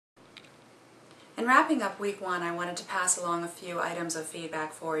In wrapping up week one, I wanted to pass along a few items of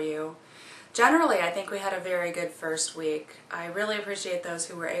feedback for you. Generally, I think we had a very good first week. I really appreciate those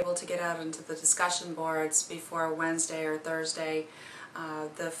who were able to get out into the discussion boards before Wednesday or Thursday.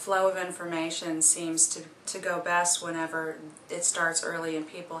 The flow of information seems to go best whenever it starts early and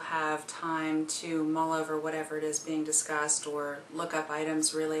people have time to mull over whatever it is being discussed or look up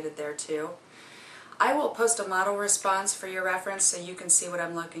items related thereto. I will post a model response for your reference so you can see what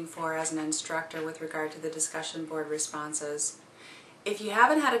I'm looking for as an instructor with regard to the discussion board responses. If you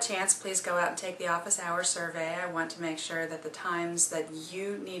haven't had a chance, please go out and take the office hour survey. I want to make sure that the times that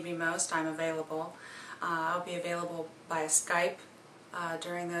you need me most, I'm available. I'll be available via Skype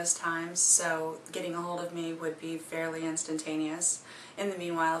during those times, so getting a hold of me would be fairly instantaneous. In the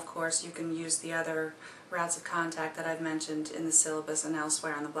meanwhile, of course, you can use the other routes of contact that I've mentioned in the syllabus and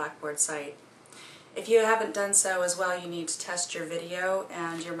elsewhere on the Blackboard site. If you haven't done so as well, you need to test your video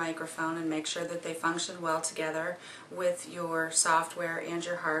and your microphone and make sure that they function well together with your software and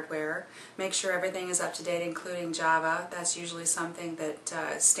your hardware. Make sure everything is up to date, including Java. That's usually something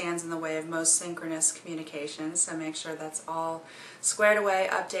that stands in the way of most synchronous communications, so make sure that's all squared away,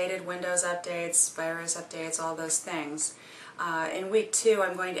 updated, Windows updates, virus updates, all those things. In week two,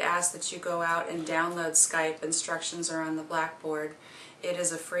 I'm going to ask that you go out and download Skype. Instructions are on the Blackboard. It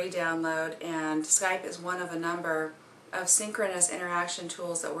is a free download, and Skype is one of a number of synchronous interaction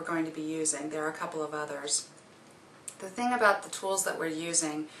tools that we're going to be using. There are a couple of others. The thing about the tools that we're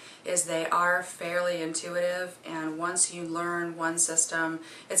using is they are fairly intuitive, and once you learn one system,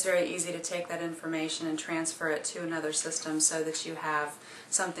 it's very easy to take that information and transfer it to another system so that you have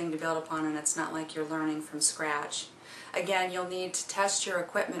something to build upon and it's not like you're learning from scratch. Again, you'll need to test your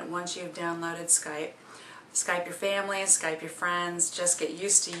equipment once you've downloaded Skype. Skype your family, Skype your friends, just get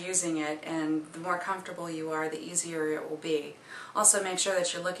used to using it, and the more comfortable you are, the easier it will be. Also make sure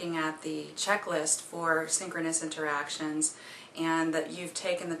that you're looking at the checklist for synchronous interactions and that you've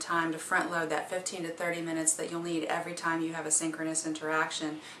taken the time to front load that 15 to 30 minutes that you'll need every time you have a synchronous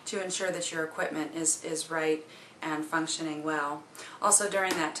interaction to ensure that your equipment is right and functioning well. Also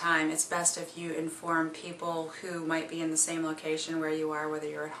during that time, it's best if you inform people who might be in the same location where you are, whether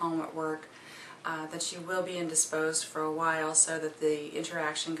you're at home, at work, that you will be indisposed for a while so that the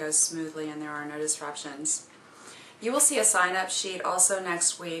interaction goes smoothly and there are no disruptions. You will see a sign-up sheet also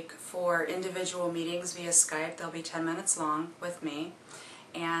next week for individual meetings via Skype. They'll be 10 minutes long with me,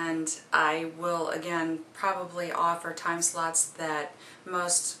 and I will again probably offer time slots that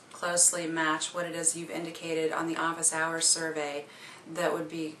most closely match what it is you've indicated on the office hours survey that would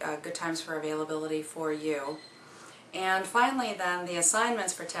be good times for availability for you. And finally then, the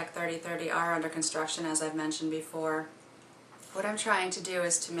assignments for Tech 3030 are under construction, as I've mentioned before. What I'm trying to do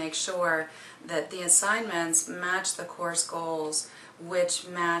is to make sure that the assignments match the course goals, which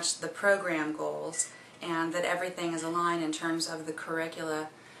match the program goals, and that everything is aligned in terms of the curricula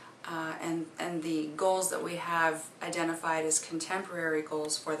and the goals that we have identified as contemporary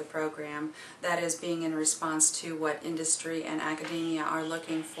goals for the program, that is being in response to what industry and academia are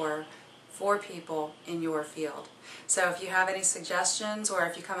looking for people in your field. So if you have any suggestions or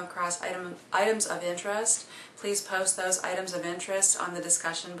if you come across items of interest, please post those items of interest on the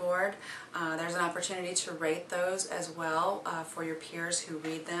discussion board. There's an opportunity to rate those as well for your peers who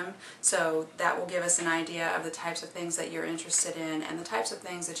read them, so that will give us an idea of the types of things that you're interested in and the types of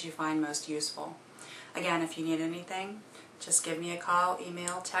things that you find most useful. Again, if you need anything, just give me a call,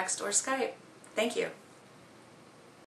 email, text, or Skype. Thank you.